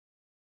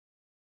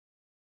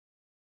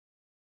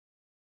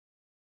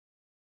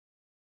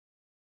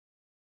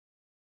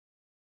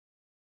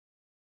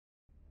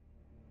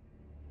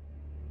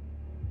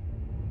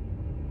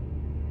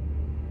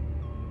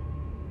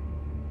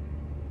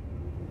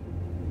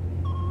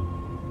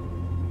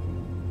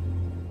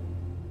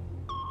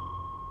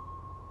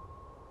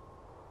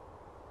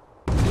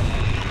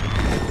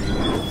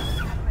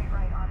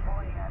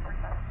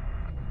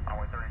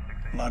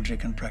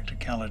logic and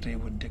practicality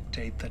would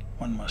dictate that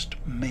one must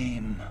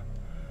maim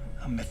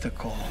a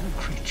mythical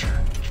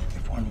creature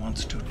if one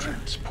wants to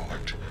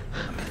transport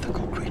a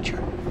mythical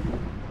creature.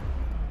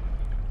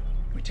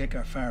 We take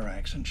our fire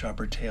axe and chop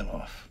her tail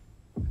off,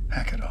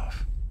 hack it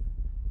off.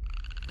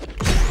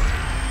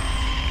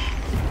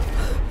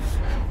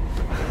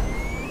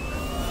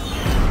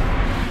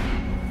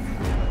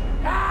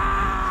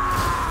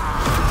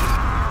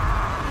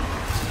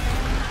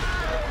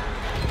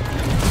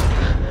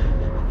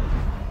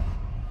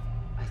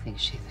 I think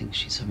she thinks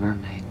she's a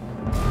mermaid.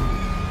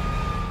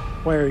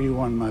 Why are you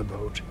on my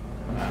boat?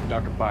 I'm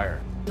Dr. Byer.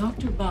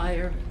 Dr.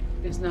 Byer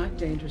is not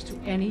dangerous to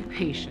any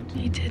patient.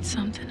 He did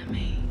something to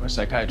me. I'm a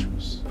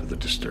psychiatrist. For the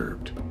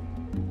disturbed. Girls,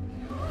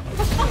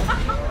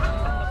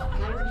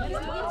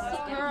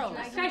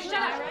 guys, shut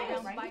up.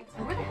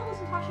 Where the hell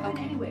is Natasha going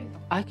anyway?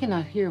 I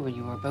cannot hear when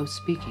you are both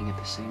speaking at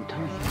the same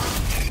time.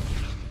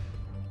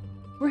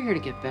 We're here to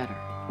get better,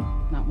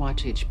 not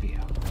watch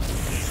HBO.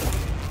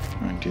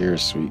 My dear,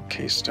 sweet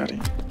case study.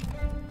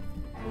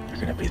 You're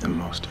gonna be the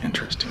most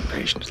interesting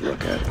patient to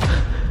look at.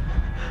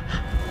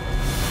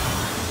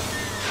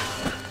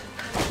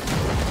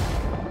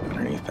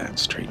 Underneath that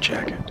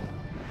straitjacket.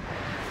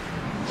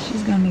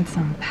 She's gonna need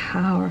some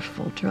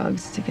powerful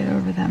drugs to get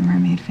over that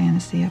mermaid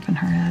fantasy up in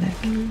her attic.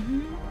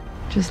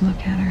 Just look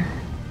at her.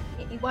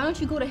 Why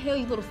don't you go to hell,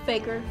 you little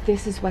faker?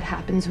 This is what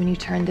happens when you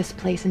turn this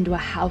place into a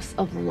house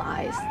of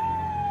lies.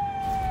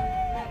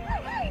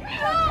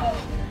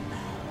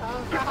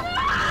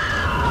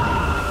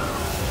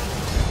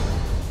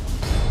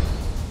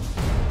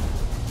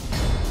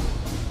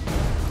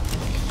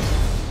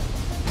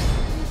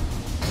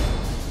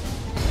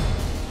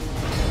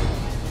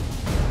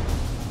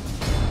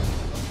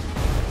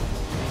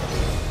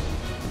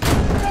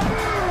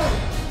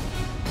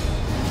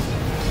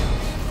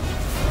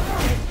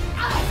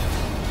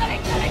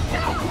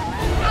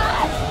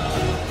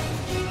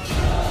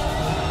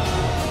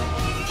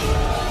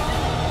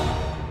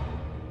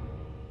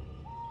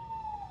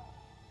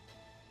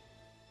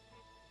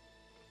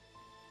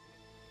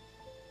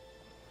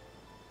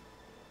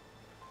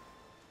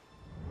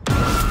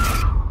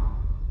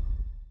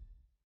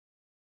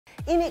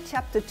 In it,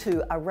 Chapter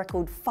 2, a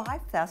record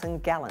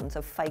 5,000 gallons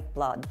of fake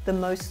blood, the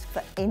most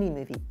for any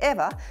movie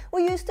ever,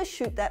 were used to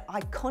shoot that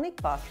iconic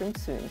bathroom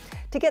scene.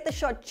 To get the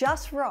shot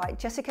just right,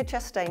 Jessica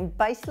Chastain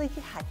basically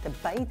had to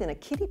bathe in a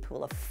kiddie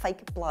pool of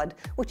fake blood,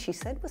 which she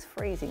said was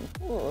freezing.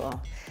 Ugh.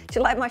 Do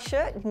you like my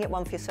shirt? You can get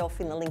one for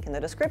yourself in the link in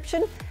the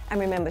description. And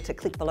remember to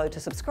click below to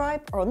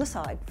subscribe or on the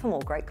side for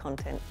more great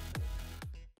content.